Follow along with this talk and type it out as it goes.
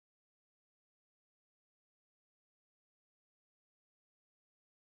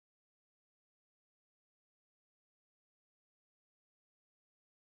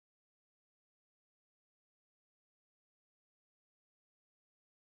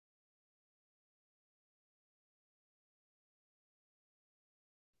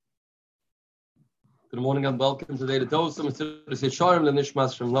Good morning and welcome to the dose of Mesillas Yesharim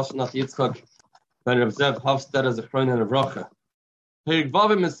Lenishmas from Nosnat Yitzchak Ben Rav Zev Hofstadter Zechronin of Rocha. Perek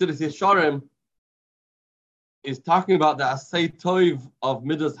Mesillas Yesharim is talking about the Asay Tov of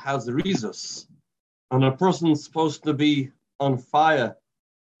Midah has Zirizos, and a person's supposed to be on fire to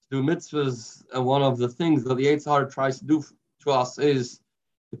do mitzvahs. And one of the things that the Yetzer tries to do to us is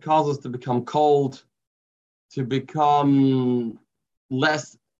to cause us to become cold, to become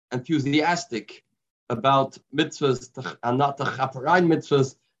less enthusiastic about mitzvahs and not the chaperein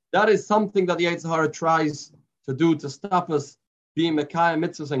mitzvahs. That is something that the Yetzer tries to do to stop us being mekayim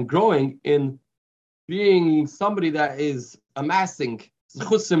mitzvahs and growing in being somebody that is amassing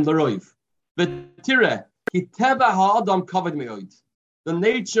zchusim l'roiv. V'tireh ki teva ha'adam kavod me'od. The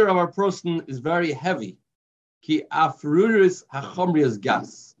nature of a person is very heavy. Ki afruris hachomrias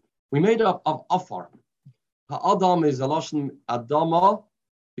gas. We made up of afar. Ha'adam is a lashon adama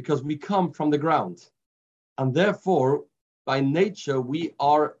because we come from the ground. And therefore, by nature, we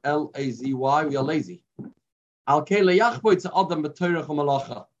are lazy. We are lazy. Person doesn't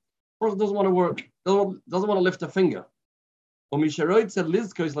want to work, doesn't want to lift a finger. If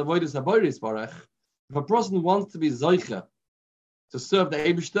a person wants to be zoiche, to serve the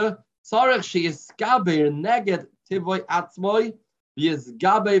Eibishter,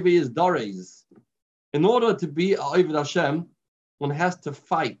 in order to be Oived Hashem, one has to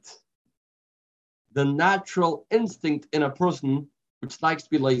fight the natural instinct in a person which likes to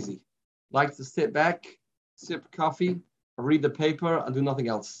be lazy, likes to sit back, sip coffee, read the paper, and do nothing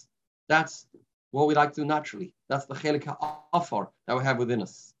else. That's what we like to do naturally. That's the chelik ha'afar that we have within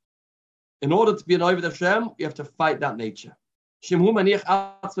us. In order to be an Oived Hashem, you have to fight that nature. If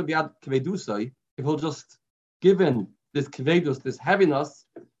he'll just give in this kvedus, this heaviness,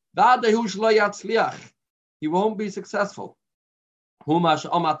 he won't be successful.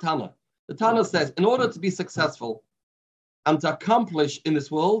 The Tana says, in order to be successful and to accomplish in this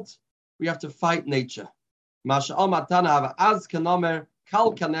world, we have to fight nature. One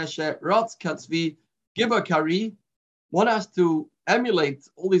has to emulate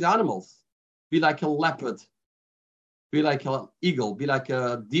all these animals. Be like a leopard, be like an eagle, be like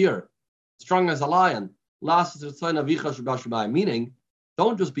a deer, strong as a lion. Meaning,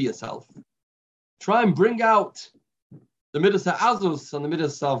 don't just be yourself. Try and bring out the Midas Azus and the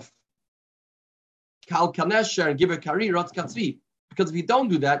Midas of Kal Kanesher and give a Kari Ratz Katzvi. Because if you don't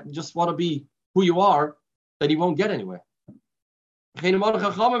do that, you just want to be who you are, then you won't get anywhere.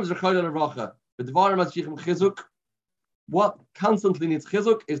 What constantly needs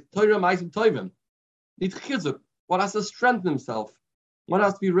chizuk is Torah Ma'asim Tovim. Needs chizuk. One has to strengthen himself. One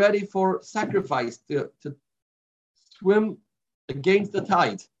has to be ready for sacrifice, to swim against the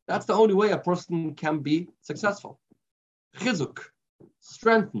tide. That's the only way a person can be successful. Chizuk,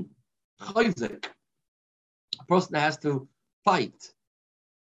 strengthen, chayzik. A person has to fight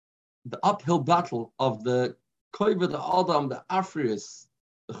the uphill battle of the koiva, the adam, the afris,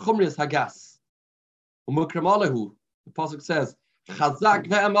 the chumrias hagas. Umukramalehu, the pasuk says, chazak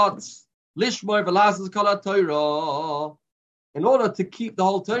ve'ematz, lishmoy ve'lasas kol ha'torah. In order to keep the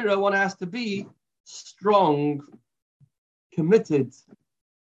whole Torah, one has to be strong, committed,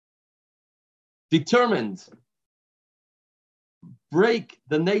 determined. Break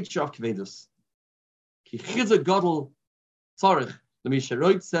the nature of kvedus. They go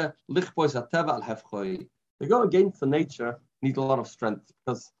against the nature, need a lot of strength,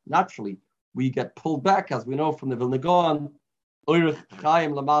 because naturally we get pulled back, as we know from the Vilna Gaon.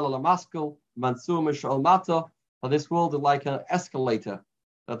 This world is like an escalator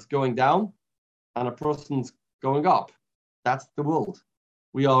that's going down and a person's going up. That's the world.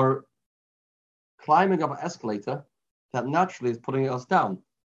 We are climbing up an escalator that naturally is putting us down.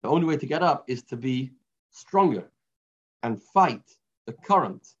 The only way to get up is to be stronger and fight the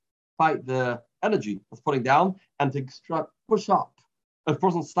current, fight the energy that's putting down, and to push up. If a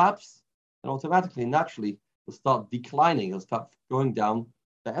person stops, then automatically, naturally, will start declining, will start going down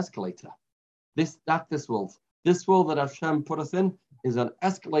the escalator. That's this world. This world that Hashem put us in is an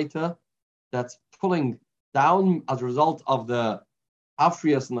escalator that's pulling down as a result of the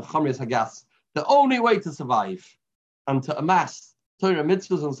Afrias and the Chamrias Hagas. The only way to survive and to amass Torah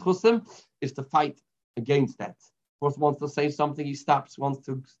mitzvahs and schusim is to fight against that. If a person wants to say something, he stops, he wants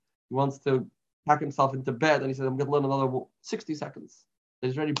to pack himself into bed, and he says, I'm going to learn another 60 seconds.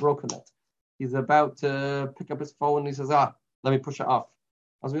 He's already broken it. He's about to pick up his phone, and he says, let me push it off.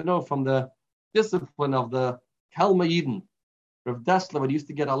 As we know from the discipline of the Kelma Yidden, Rav Dessler, when he used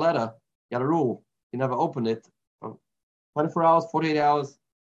to get a letter, he had a rule. He never opened it for 24 hours, 48 hours,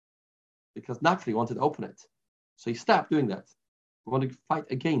 because naturally he wanted to open it. So he stopped doing that. He wanted to fight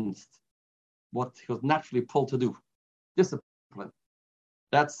against what he was naturally pulled to do. Discipline.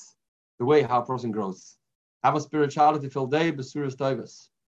 That's the way how a person grows. Have a spirituality filled day, besuras tovus.